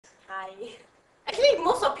shy. Actually,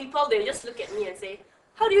 most of people, they just look at me and say,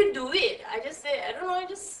 how do you do it? I just say, I don't know,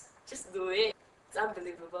 just do it. It's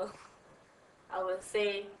unbelievable. I will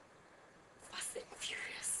say, fast and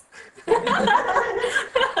furious.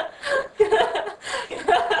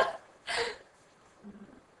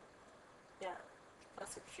 Yeah,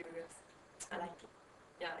 fast and furious. I like it.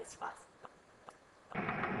 Yeah, it's fast.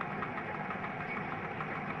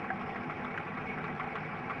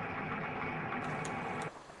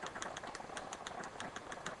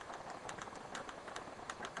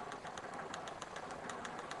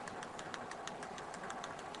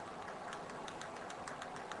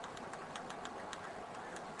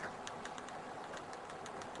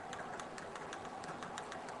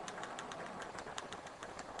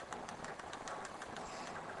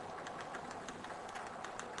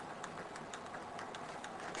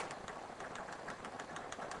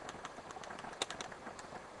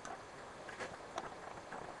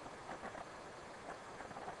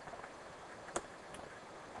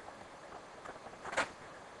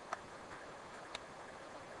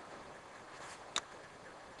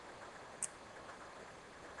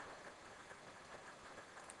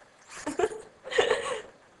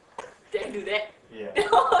 Did I do that? Yeah.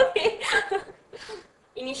 Okay.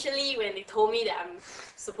 Initially, when they told me that I'm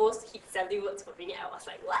supposed to hit 70 words per minute, I was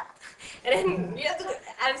like, what? And then you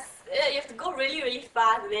have to go really, really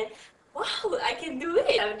fast, and then, wow, I can do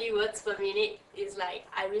it! 70 words per minute is like,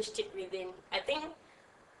 I reached it within, I think,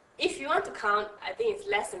 if you want to count, I think it's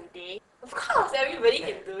less than a day. Of course, everybody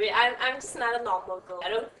can do it. I'm just another normal girl. I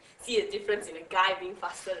don't see a difference in a guy being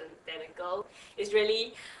faster than a girl. It's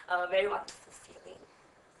really a very wonderful feeling.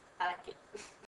 I like it.